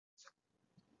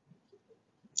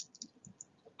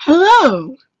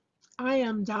Hello, I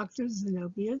am Dr.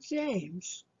 Zenobia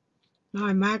James.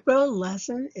 My micro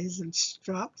lesson is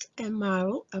Instruct and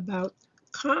Model about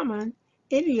common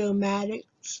idiomatic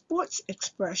sports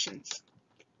expressions.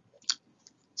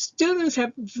 Students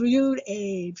have viewed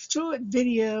a short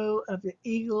video of the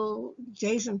Eagle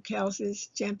Jason Kelsey's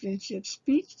championship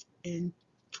speech in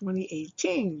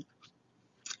 2018.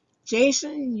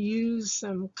 Jason used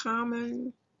some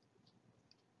common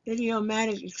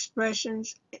idiomatic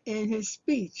expressions in his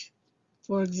speech.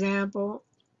 For example,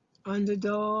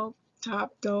 underdog,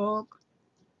 top dog,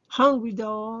 hungry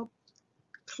dog,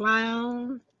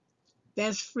 clown,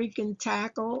 best freaking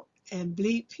tackle, and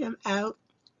bleep him out,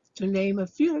 to name a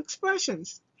few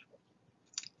expressions.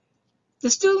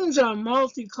 The students are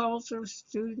multicultural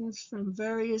students from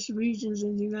various regions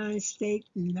in the United States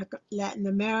and Latin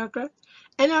America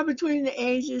and are between the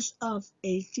ages of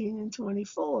 18 and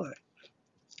 24.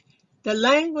 The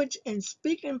language and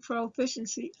speaking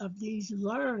proficiency of these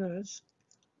learners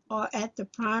are at the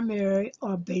primary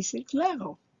or basic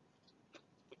level.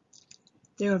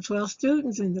 There are 12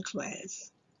 students in the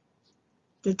class.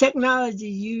 The technology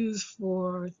used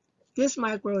for this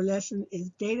micro lesson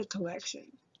is data collection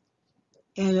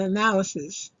and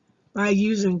analysis by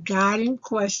using guiding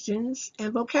questions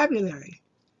and vocabulary.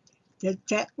 The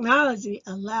technology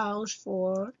allows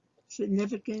for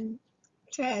significant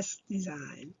task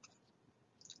design.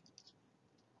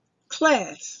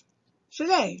 Class,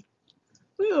 today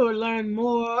we will learn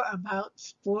more about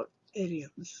sport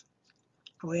idioms.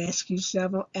 I will ask you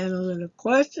several analytical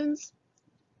questions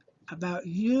about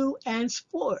you and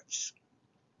sports.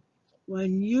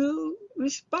 When you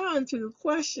respond to the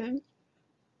question,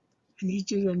 I need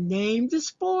you to name the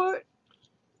sport,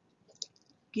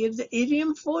 give the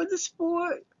idiom for the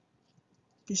sport,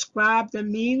 describe the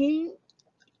meaning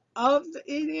of the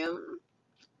idiom,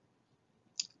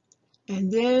 and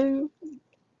then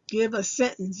give a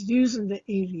sentence using the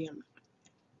idiom,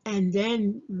 and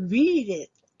then read it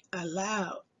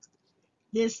aloud.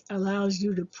 This allows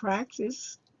you to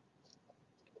practice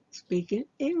speaking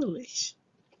English.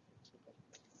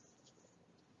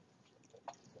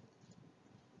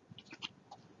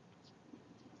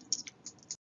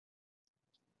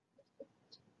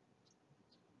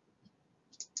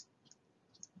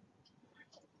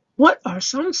 What are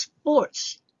some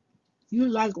sports you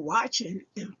like watching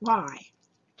and why?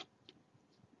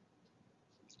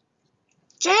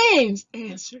 James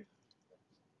answered.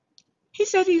 He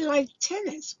said he liked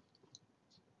tennis.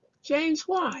 James,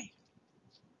 why?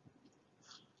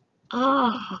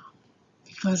 Ah,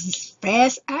 because it's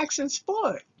fast action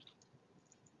sport.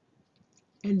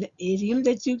 And the idiom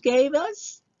that you gave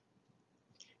us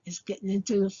is getting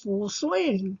into the full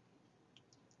swing.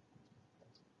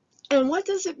 And what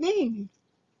does it mean?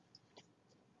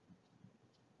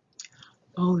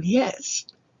 Oh, yes.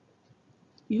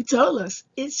 You told us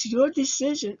it's your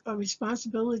decision or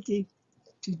responsibility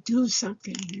to do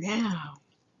something now.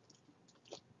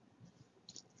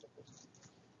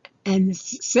 And the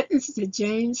sentence that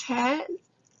James had,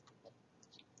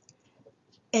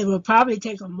 it will probably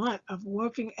take a month of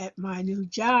working at my new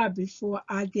job before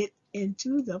I get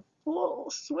into the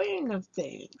full swing of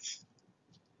things.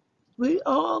 We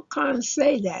all kind of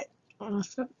say that on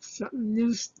some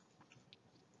new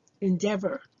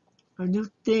endeavor, a new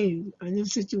thing, a new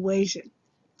situation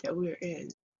that we're in.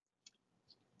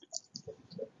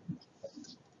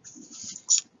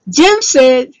 Jim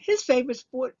said his favorite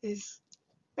sport is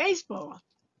baseball.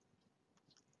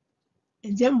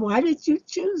 And Jim, why did you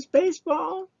choose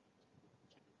baseball?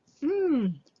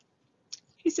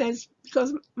 He says,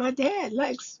 because my dad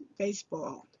likes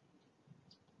baseball.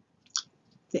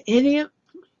 The idiom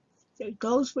that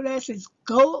goes for that says,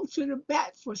 go to the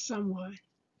bat for someone.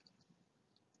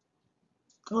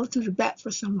 Go to the bat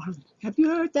for someone. Have you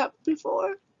heard that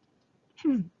before?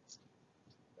 And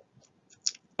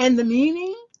the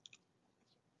meaning?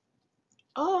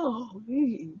 Oh,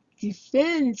 we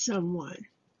defend someone.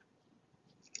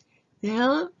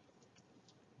 Now,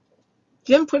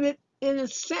 Jim put it in a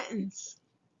sentence.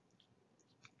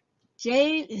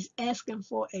 Jane is asking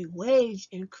for a wage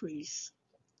increase,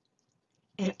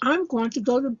 and I'm going to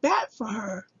go to bat for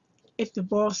her. If the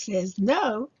boss says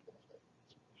no,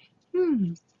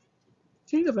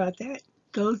 think about that.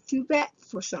 Go to bat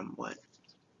for someone.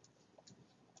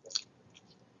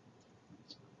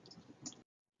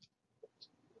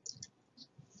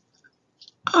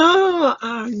 Oh,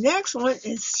 our next one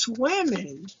is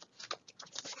swimming.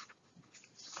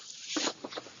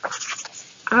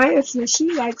 Aya says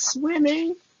she likes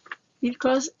swimming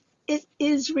because it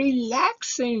is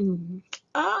relaxing.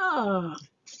 Ah,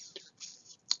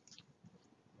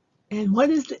 and what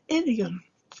is the idiom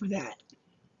for that.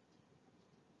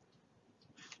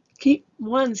 Keep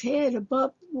one's head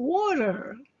above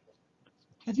water.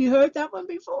 Have you heard that one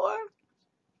before?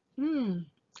 Hmm.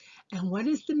 And what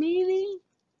is the meaning?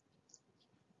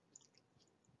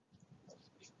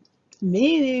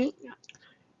 Meaning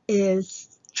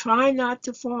is try not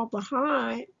to fall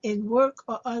behind in work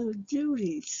or other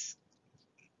duties.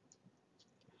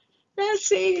 Let's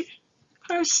see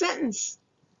her sentence.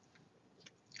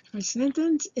 Her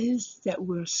sentence is that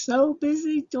we're so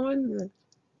busy during the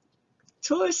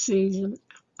tourist season,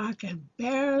 I can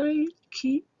barely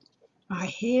keep my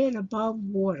head above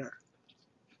water.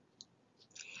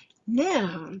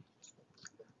 Now,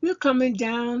 we're coming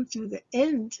down to the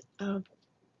end of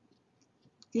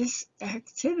this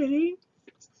activity.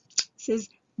 It says,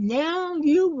 now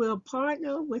you will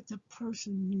partner with the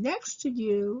person next to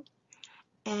you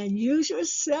and use your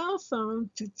cell phone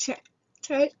to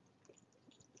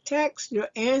text your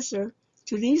answer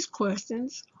to these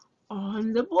questions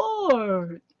on the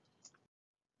board.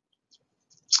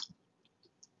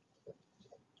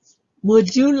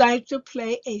 Would you like to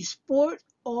play a sport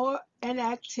or an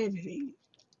activity?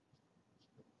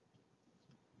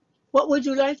 What would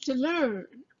you like to learn?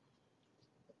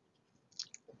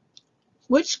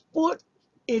 Which sport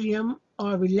idiom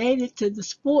are related to the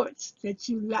sports that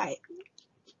you like?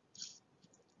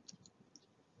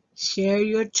 Share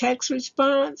your text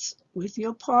response with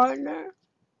your partner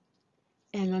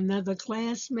and another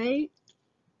classmate.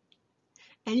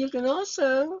 And you can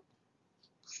also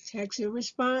text your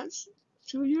response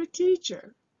to your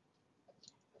teacher.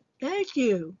 Thank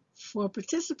you for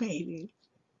participating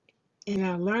in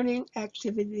our learning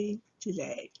activity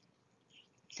today.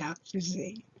 Dr.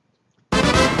 Z.